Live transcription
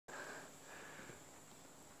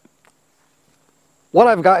What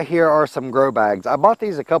I've got here are some grow bags. I bought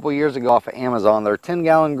these a couple years ago off of Amazon. They're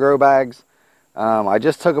 10-gallon grow bags. I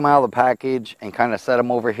just took them out of the package and kind of set them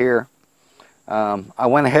over here. I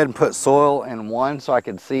went ahead and put soil in one so I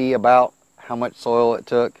could see about how much soil it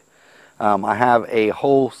took. I have a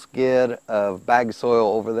whole skid of bag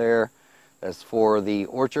soil over there that's for the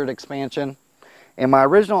orchard expansion. And my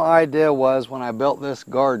original idea was, when I built this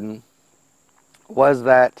garden, was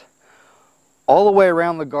that all the way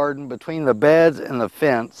around the garden, between the beds and the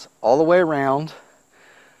fence, all the way around,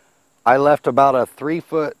 I left about a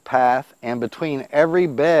 3-foot path, and between every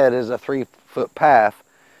bed is a 3-foot path.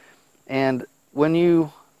 And when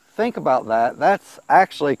you think about that, that's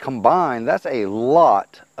actually combined, that's a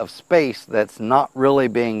lot of space that's not really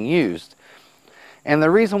being used. And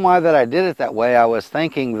the reason why that I did it that way, I was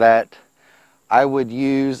thinking that I would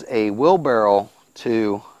use a wheelbarrow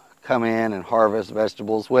to come in and harvest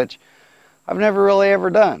vegetables, which I've never really ever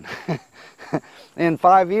done. In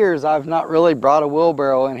 5 years, I've not really brought a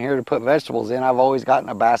wheelbarrow in here to put vegetables in. I've always gotten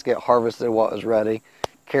a basket, harvested what was ready,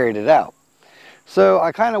 carried it out. So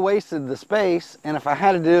I kind of wasted the space, and if I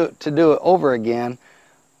had to do it over again,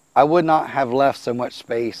 I would not have left so much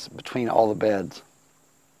space between all the beds.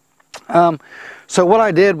 So what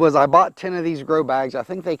I did was I bought 10 of these grow bags. I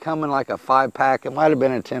think they come in like a 5-pack. It might have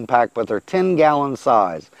been a 10-pack, but they're 10-gallon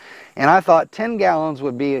size. And I thought 10 gallons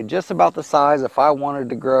would be just about the size if I wanted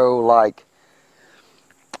to grow like,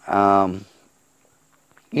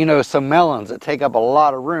 you know, some melons that take up a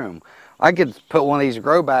lot of room. I could put one of these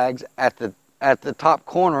grow bags at the top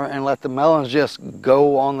corner and let the melons just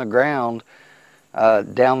go on the ground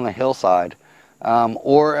down the hillside.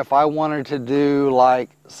 Or if I wanted to do like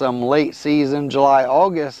some late season July,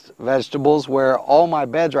 August vegetables where all my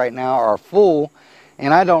beds right now are full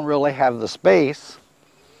and I don't really have the space,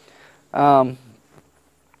 that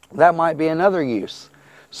might be another use.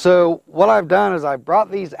 So what I've done is I brought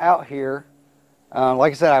these out here.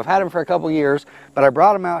 Like I said, I've had them for a couple years, but I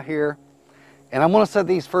brought them out here, and I'm going to set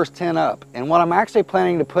these first 10 up. And what I'm actually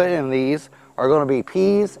planning to put in these are going to be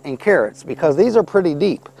peas and carrots, because these are pretty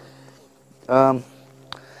deep. You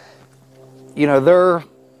know,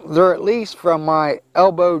 they're at least from my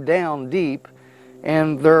elbow down deep,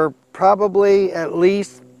 and they're probably at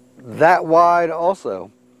least that wide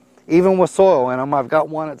also, even with soil in them. I've got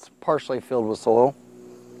one that's partially filled with soil.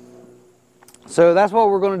 So that's what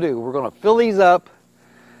we're going to do. We're going to fill these up,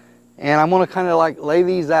 and I'm going to kind of like lay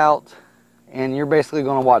these out, and you're basically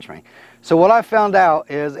going to watch me. So what I found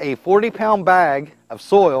out is a 40-pound bag of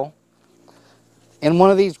soil in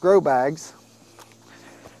one of these grow bags,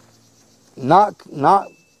 not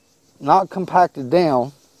compacted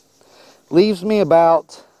down, leaves me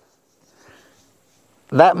about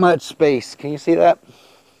that much space. Can you see that?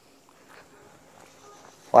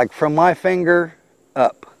 Like from my finger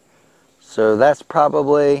up. So that's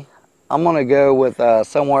probably, I'm going to go with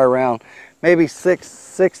somewhere around maybe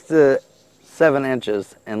 6 to 7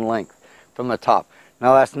 inches in length from the top.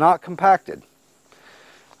 Now that's not compacted.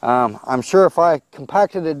 I'm sure if I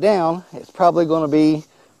compacted it down, it's probably going to be,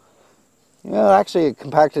 you know, actually it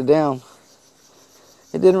compacted down.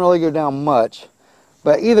 It didn't really go down much.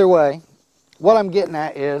 But either way, what I'm getting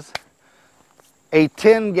at is a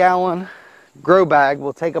 10-gallon grow bag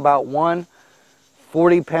will take about one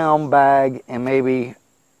 40-pound bag and maybe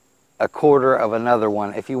a quarter of another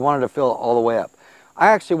one if you wanted to fill it all the way up. I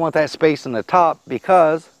actually want that space in the top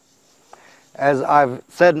because, as I've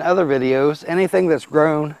said in other videos, anything that's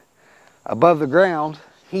grown above the ground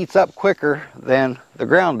heats up quicker than the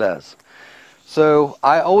ground does. So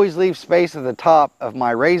I always leave space at the top of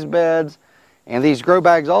my raised beds, and these grow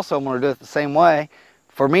bags also, I'm going to do it the same way,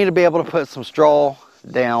 for me to be able to put some straw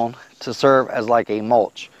down to serve as like a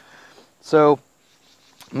mulch. So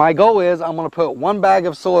my goal is I'm going to put one bag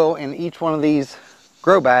of soil in each one of these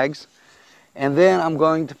grow bags, and then I'm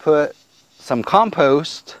going to put some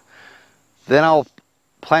compost. Then I'll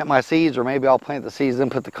plant my seeds, or maybe I'll plant the seeds and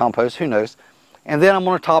put the compost, who knows. And then I'm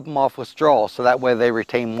going to top them off with straw so that way they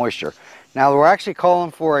retain moisture. Now we're actually calling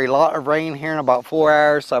for a lot of rain here in about 4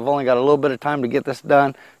 hours, so I've only got a little bit of time to get this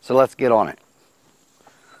done, so let's get on it.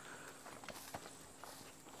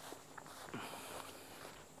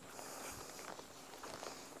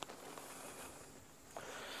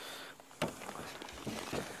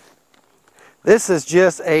 This is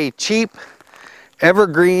just a cheap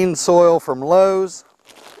evergreen soil from Lowe's.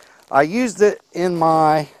 I used it in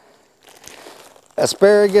my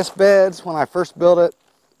asparagus beds when I first built it.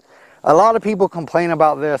 A lot of people complain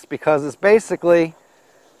about this because it's basically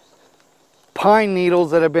pine needles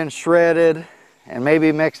that have been shredded and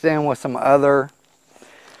maybe mixed in with some other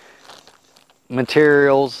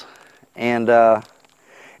materials, and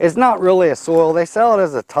It's not really a soil. They sell it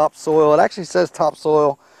as a topsoil. It actually says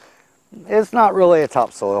topsoil. It's not really a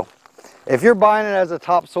topsoil. If you're buying it as a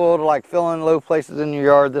topsoil to like fill in low places in your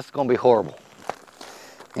yard, this is going to be horrible.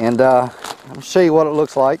 And I'll show you what it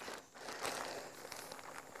looks like.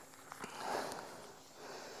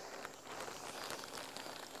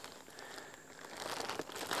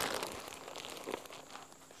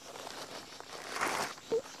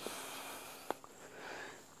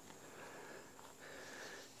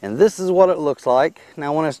 And this is what it looks like.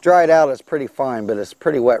 Now when it's dried out, it's pretty fine, but it's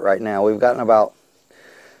pretty wet right now. We've gotten about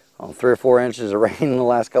 3 or 4 inches of rain in the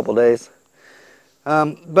last couple days.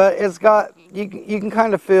 But it's got, you can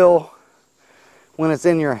kind of feel when it's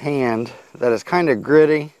in your hand that it's kind of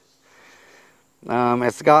gritty.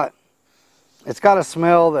 It's got a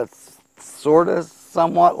smell that's sort of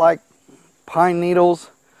somewhat like pine needles.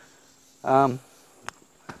 But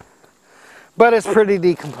it's pretty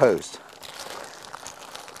decomposed.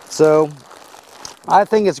 So I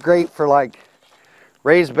think it's great for like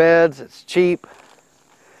raised beds. It's cheap,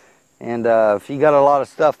 and if you got a lot of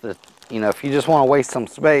stuff that, you know, if you just want to waste some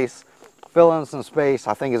space, fill in some space,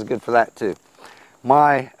 I think it's good for that too.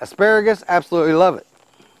 My asparagus, absolutely love it.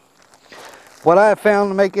 What I have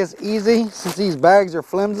found to make this easy, since these bags are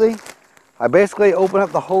flimsy, I basically open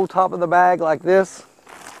up the whole top of the bag like this.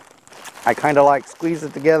 I kind of like squeeze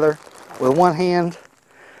it together with one hand,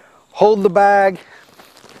 hold the bag,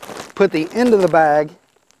 put the end of the bag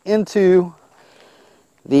into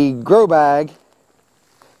the grow bag.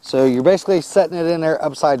 So you're basically setting it in there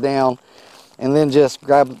upside down, and then just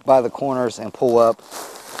grab by the corners and pull up.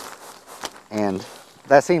 And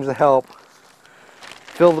that seems to help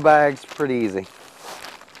fill the bags pretty easy.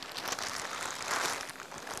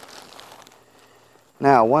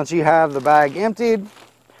 Now, once you have the bag emptied,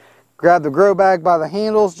 grab the grow bag by the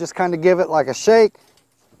handles, just kind of give it like a shake.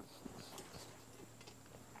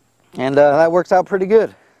 And that works out pretty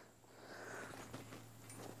good.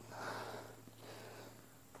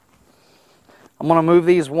 I'm going to move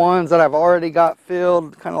these ones that I've already got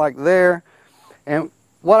filled kind of like there. And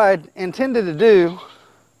what I intended to do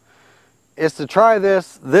is to try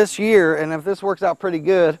this year, and if this works out pretty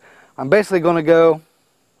good, I'm basically going to go,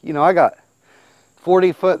 you know, I got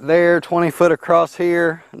 40 foot there, 20 foot across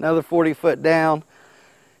here, another 40 foot down,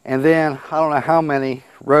 and then I don't know how many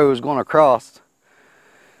rows going across.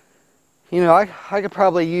 You know, I could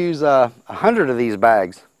probably use 100 of these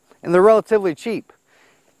bags, and they're relatively cheap.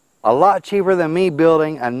 A lot cheaper than me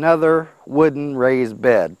building another wooden raised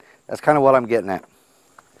bed. That's kind of what I'm getting at.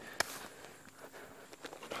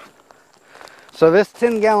 So this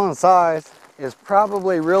 10-gallon size is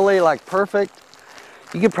probably really like perfect.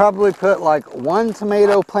 You could probably put like 1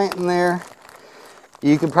 tomato plant in there.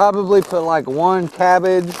 You could probably put like 1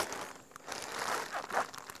 cabbage,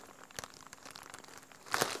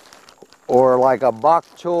 or like a bok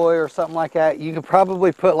choy or something like that. You could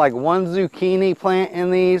probably put like 1 zucchini plant in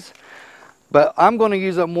these, but I'm going to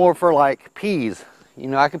use it more for like peas. You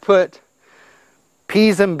know, I could put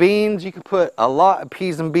peas and beans. You could put a lot of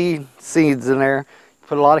peas and bean seeds in there.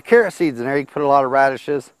 Put a lot of carrot seeds in there. You could put a lot of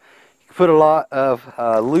radishes. You could put a lot of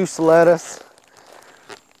loose lettuce.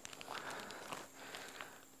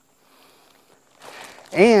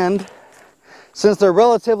 And since they're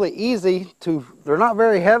relatively easy to, they're not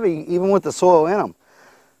very heavy even with the soil in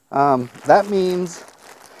them. That means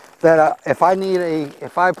that if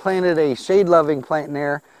I planted a shade-loving plant in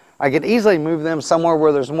there, I could easily move them somewhere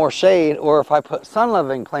where there's more shade, or if I put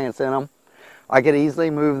sun-loving plants in them, I could easily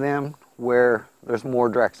move them where there's more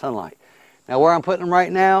direct sunlight. Now where I'm putting them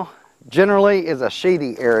right now, generally is a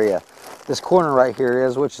shady area. This corner right here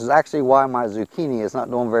is, which is actually why my zucchini is not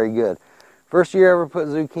doing very good. First year I ever put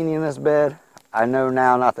zucchini in this bed, I know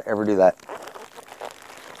now not to ever do that.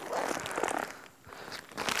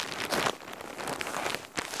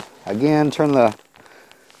 Again, turn the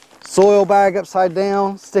soil bag upside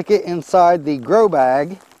down, stick it inside the grow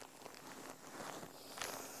bag.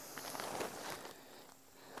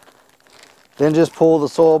 Then just pull the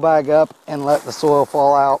soil bag up and let the soil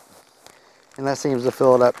fall out. And that seems to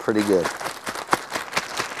fill it up pretty good.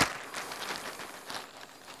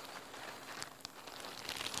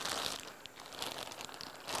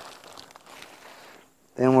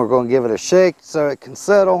 Then we're going to give it a shake so it can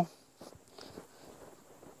settle.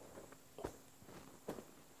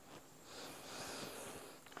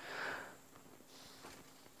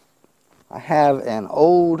 I have an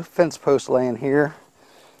old fence post laying here.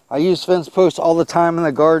 I use fence posts all the time in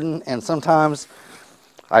the garden, and sometimes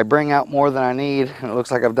I bring out more than I need, and it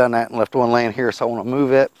looks like I've done that and left one laying here, so I want to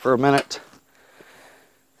move it for a minute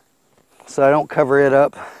so I don't cover it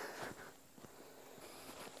up.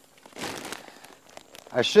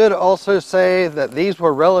 I should also say that these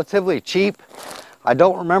were relatively cheap. I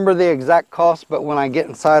don't remember the exact cost, but when I get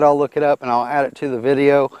inside, I'll look it up and I'll add it to the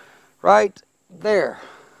video right there.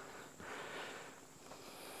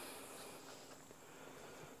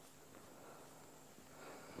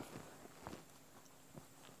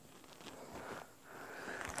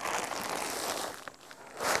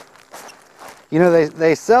 You know,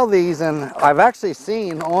 they sell these, and I've actually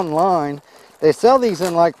seen online, they sell these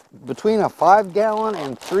in like between a 5-gallon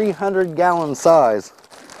and 300-gallon size.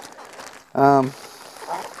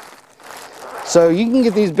 So you can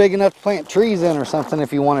get these big enough to plant trees in or something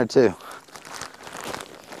if you wanted to.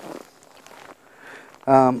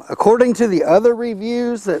 According to the other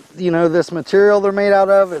reviews, that, you know, this material they're made out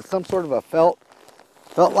of, it's some sort of a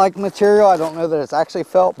felt-like material. I don't know that it's actually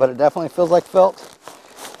felt, but it definitely feels like felt.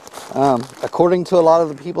 According to a lot of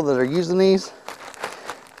the people that are using these,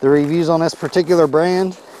 the reviews on this particular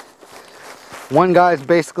brand, one guy's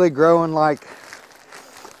basically growing like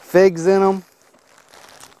figs in them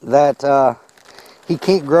that he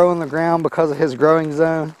can't grow in the ground because of his growing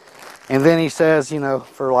zone. And then he says, you know,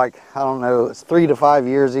 for like, I don't know, it's 3 to 5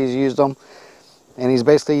 years he's used them, and he's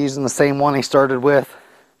basically using the same one he started with,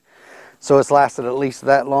 so it's lasted at least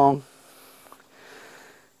that long.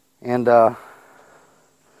 And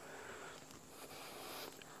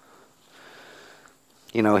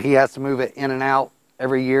you know, he has to move it in and out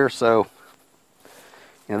every year, so,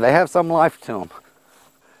 you know, they have some life to them.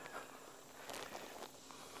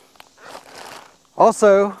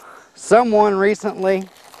 Also, someone recently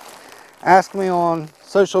asked me on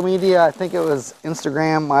social media, I think it was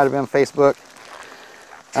Instagram, might have been Facebook,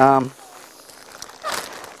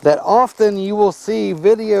 that often you will see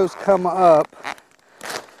videos come up,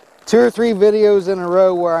 2 or 3 videos in a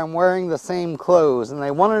row where I'm wearing the same clothes, and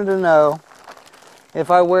they wanted to know if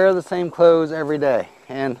I wear the same clothes every day.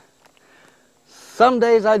 And some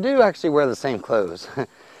days I do actually wear the same clothes.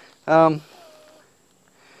 But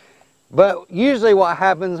usually what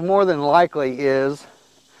happens more than likely is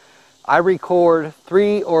I record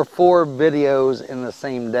 3 or 4 videos in the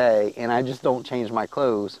same day, and I just don't change my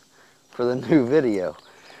clothes for the new video.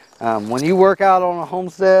 When you work out on a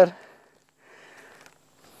homestead,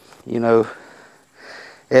 you know,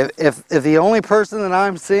 if the only person that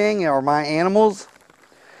I'm seeing are my animals,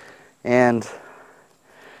 and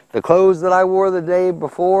the clothes that I wore the day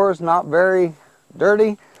before is not very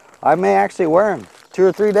dirty, I may actually wear them 2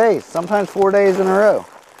 or 3 days, sometimes 4 days in a row.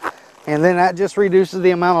 And then that just reduces the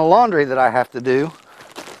amount of laundry that I have to do.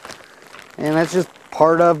 And that's just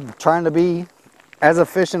part of trying to be as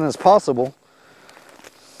efficient as possible.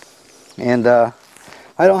 And I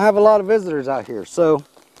don't have a lot of visitors out here, so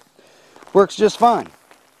works just fine.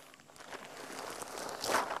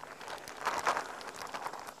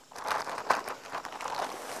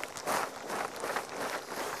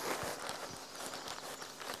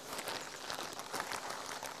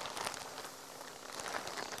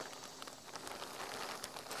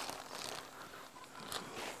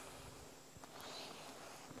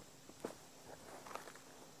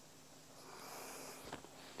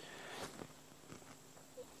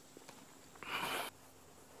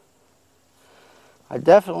 I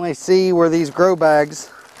definitely see where these grow bags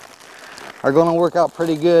are going to work out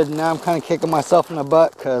pretty good. Now I'm kind of kicking myself in the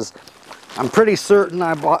butt because I'm pretty certain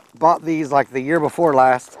I bought these like the year before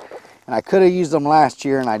last, and I could have used them last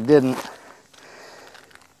year and I didn't.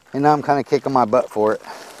 And now I'm kind of kicking my butt for it,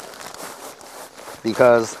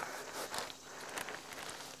 because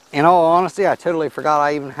in all honesty, I totally forgot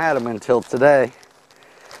I even had them until today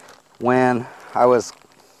when I was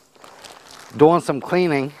doing some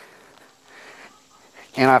cleaning.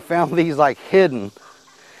 And I found these like hidden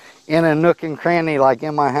in a nook and cranny like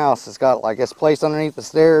in my house. It's got like it's placed underneath the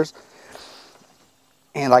stairs.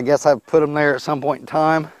 And I guess I put them there at some point in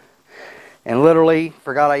time and literally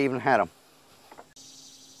forgot I even had them.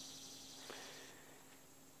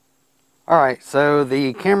 Alright, so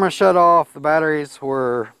the camera shut off, the batteries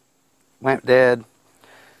went dead.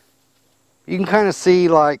 You can kind of see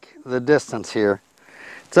like the distance here.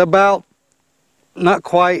 It's about not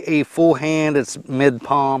quite a full hand, it's mid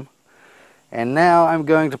palm. And now I'm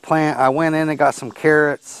going to plant, I went in and got some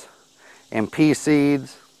carrots and pea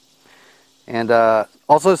seeds, and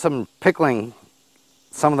also some pickling,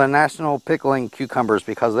 some of the national pickling cucumbers,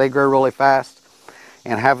 because they grow really fast.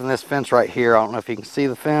 And having this fence right here, I don't know if you can see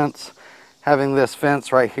the fence, having this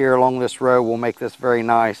fence right here along this row will make this very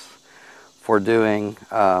nice for doing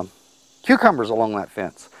cucumbers along that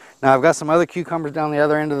fence. Now I've got some other cucumbers down the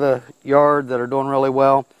other end of the yard that are doing really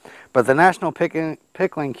well, but the national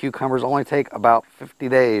pickling cucumbers only take about 50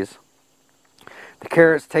 days. The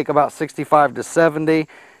carrots take about 65 to 70,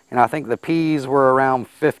 and I think the peas were around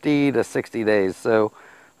 50 to 60 days. So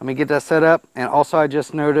let me get that set up. And also I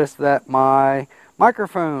just noticed that my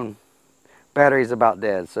microphone battery is about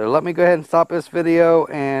dead. So let me go ahead and stop this video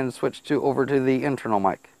and switch over to the internal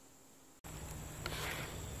mic.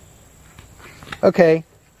 Okay,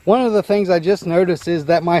 one of the things I just noticed is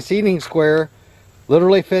that my seeding square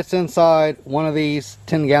literally fits inside one of these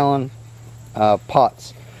 10-gallon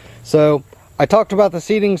pots. So I talked about the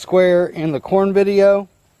seeding square in the corn video.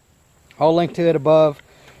 I'll link to it above.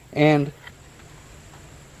 And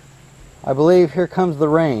I believe here comes the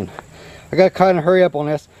rain. I gotta kind of hurry up on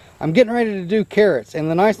this. I'm getting ready to do carrots, and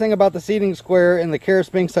the nice thing about the seeding square and the carrots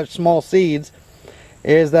being such small seeds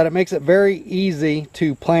is that it makes it very easy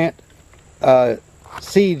to plant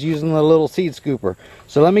seeds using the little seed scooper.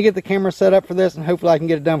 So let me get the camera set up for this, and hopefully I can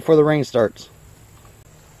get it done before the rain starts.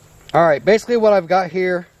 Alright, basically what I've got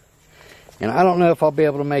here, and I don't know if I'll be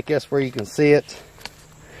able to make this where you can see it.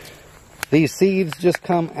 These seeds just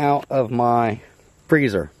come out of my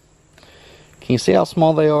freezer. Can you see how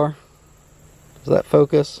small they are? Does that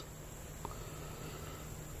focus?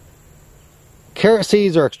 Carrot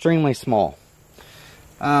seeds are extremely small.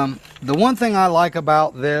 The one thing I like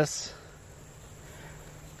about this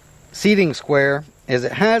seeding square is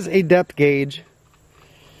it has a depth gauge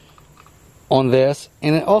on this,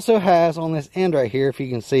 and it also has on this end right here, if you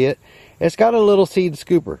can see it, it's got a little seed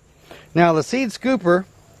scooper. Now the seed scooper,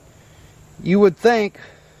 you would think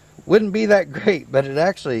wouldn't be that great, but it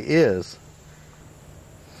actually is.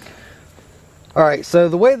 Alright, so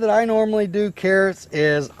the way that I normally do carrots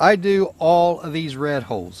is I do all of these red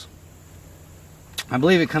holes. I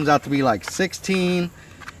believe it comes out to be like 16,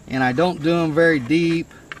 and I don't do them very deep.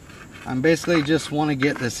 I basically just want to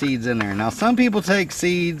get the seeds in there. Now some people take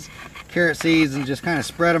seeds, carrot seeds, and just kind of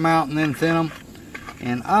spread them out and then thin them.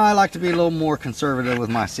 And I like to be a little more conservative with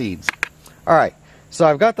my seeds. Alright, so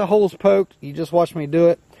I've got the holes poked. You just watch me do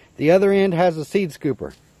it. The other end has a seed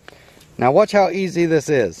scooper. Now watch how easy this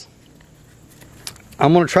is.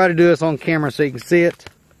 I'm going to try to do this on camera so you can see it.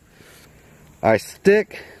 I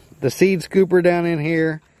stick the seed scooper down in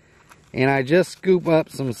here, and I just scoop up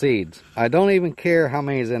some seeds. I don't even care how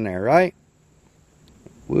many's in there, right?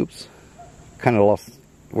 Whoops. Kind of lost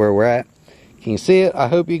where we're at. Can you see it? I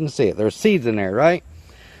hope you can see it. There's seeds in there, right?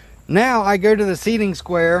 Now I go to the seeding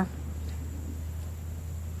square.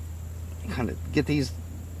 Kind of get these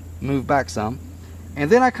moved back some. And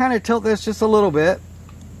then I kind of tilt this just a little bit.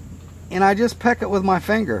 And I just peck it with my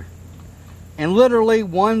finger. And literally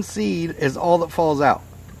one seed is all that falls out.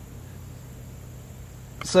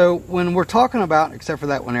 So when we're talking about, except for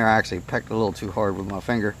that one there, I actually pecked a little too hard with my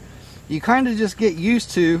finger. You kind of just get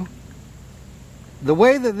used to the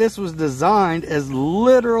way that this was designed is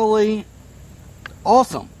literally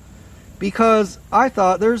awesome. Because I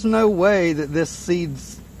thought there's no way that this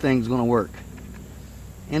seeds thing's going to work.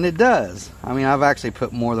 And it does. I mean, I've actually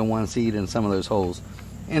put more than one seed in some of those holes.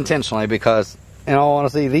 Intentionally, because in all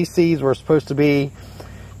honesty, these seeds were supposed to be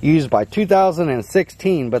used by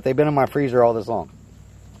 2016, but they've been in my freezer all this long.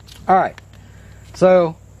 Alright,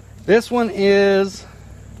 so this one is,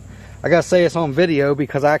 I gotta say it's on video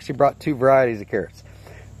because I actually brought two varieties of carrots.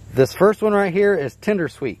 This first one right here is Tender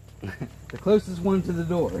Sweet, the closest one to the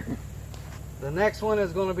door. The next one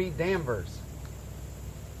is going to be Danvers.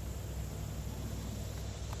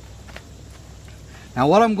 Now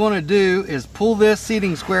what I'm going to do is pull this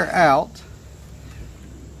seeding square out.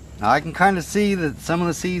 Now I can kind of see that some of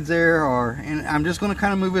the seeds there are, and I'm just going to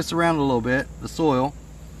kind of move this around a little bit, the soil.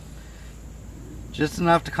 Just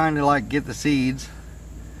enough to kind of like get the seeds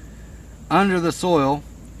under the soil,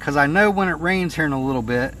 because I know when it rains here in a little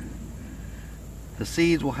bit, the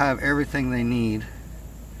seeds will have everything they need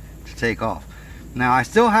to take off. Now I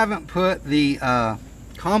still haven't put the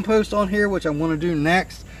compost on here, which I want to do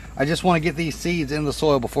next. I just want to get these seeds in the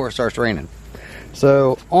soil before it starts raining.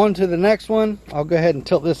 So on to the next one. I'll go ahead and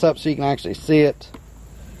tilt this up so you can actually see it.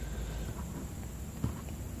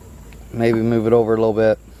 Maybe move it over a little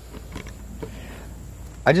bit.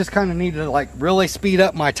 I just kind of need to like really speed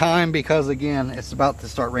up my time because again, it's about to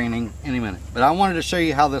start raining any minute. But I wanted to show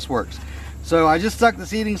you how this works. So I just stuck the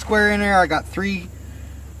seeding square in there. I got 3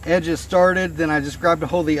 edges started. Then I just grabbed a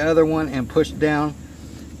hold of the other one and pushed down.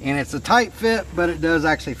 And it's a tight fit, but it does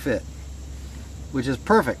actually fit, which is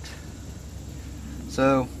perfect.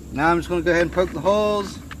 So now I'm just going to go ahead and poke the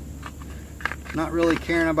holes. Not really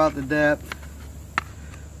caring about the depth.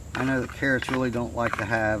 I know that carrots really don't like to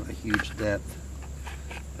have a huge depth.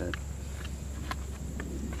 But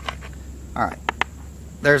alright,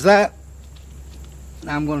 there's that.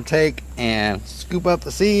 Now I'm going to take and scoop up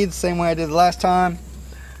the seeds, same way I did the last time.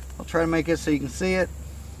 I'll try to make it so you can see it.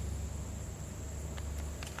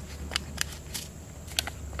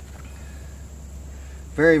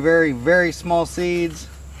 Very, very, very small seeds.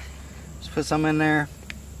 Just put some in there.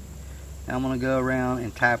 And I'm going to go around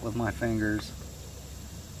and tap with my fingers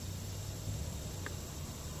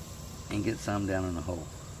and get some down in the hole.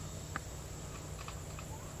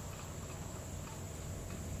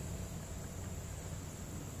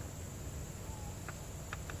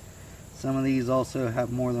 Some of these also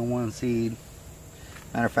have more than one seed.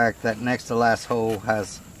 Matter of fact, that next to last hole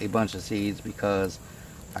has a bunch of seeds because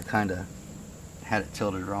I kind of had it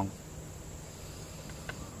tilted wrong.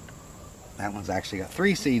 That one's actually got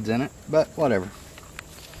 3 seeds in it, but whatever.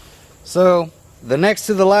 So the next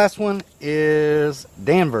to the last one is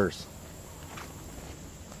Danvers.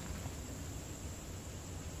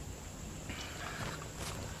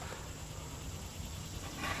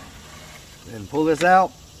 Then pull this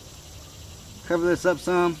out, cover this up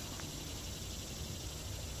some.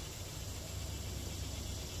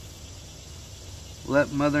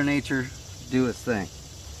 Let Mother Nature do its thing.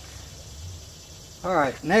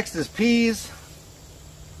 Alright, next is peas.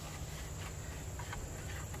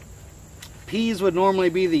 Peas would normally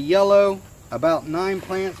be the yellow, about 9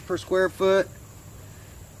 plants per square foot.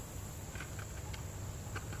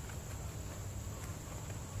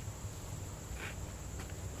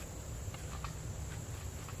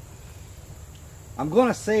 I'm going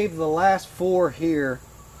to save the last 4 here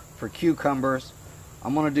for cucumbers.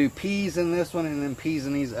 I'm going to do peas in this one and then peas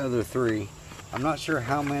in these other 3. I'm not sure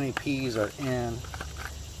how many peas are in.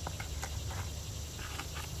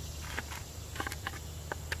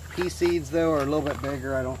 Pea seeds though are a little bit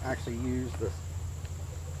bigger. I don't actually use the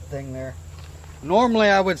thing there. Normally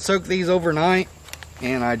I would soak these overnight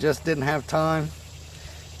and I just didn't have time.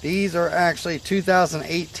 These are actually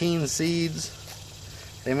 2018 seeds.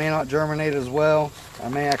 They may not germinate as well. I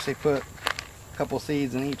may actually put a couple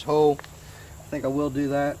seeds in each hole. I think I will do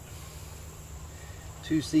that.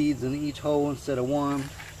 2 seeds in each hole instead of 1.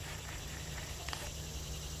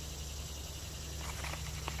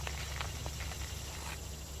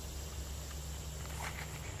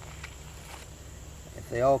 If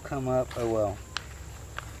they all come up, oh well.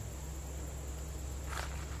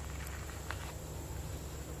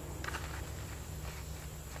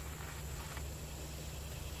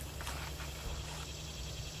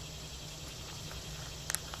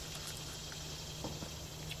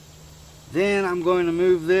 Then I'm going to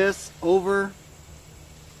move this over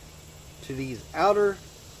to these outer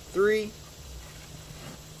 3.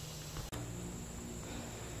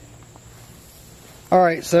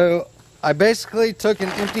 Alright, so I basically took an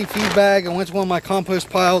empty feed bag and went to one of my compost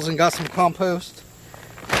piles and got some compost.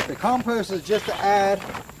 The compost is just to add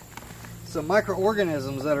some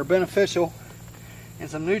microorganisms that are beneficial and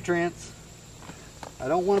some nutrients. I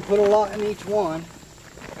don't want to put a lot in each one,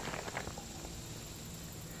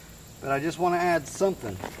 but I just want to add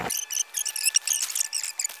something.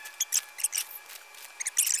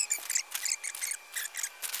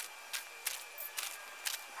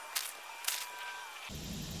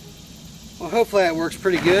 Well, hopefully that works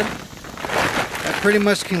pretty good. That pretty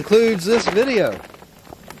much concludes this video.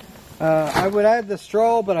 I would add the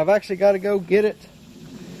straw, but I've actually got to go get it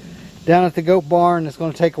down at the goat barn. It's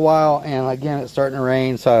going to take a while, and again, it's starting to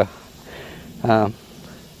rain, so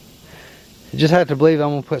you just have to believe I'm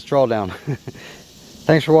going to put straw down.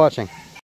 Thanks for watching.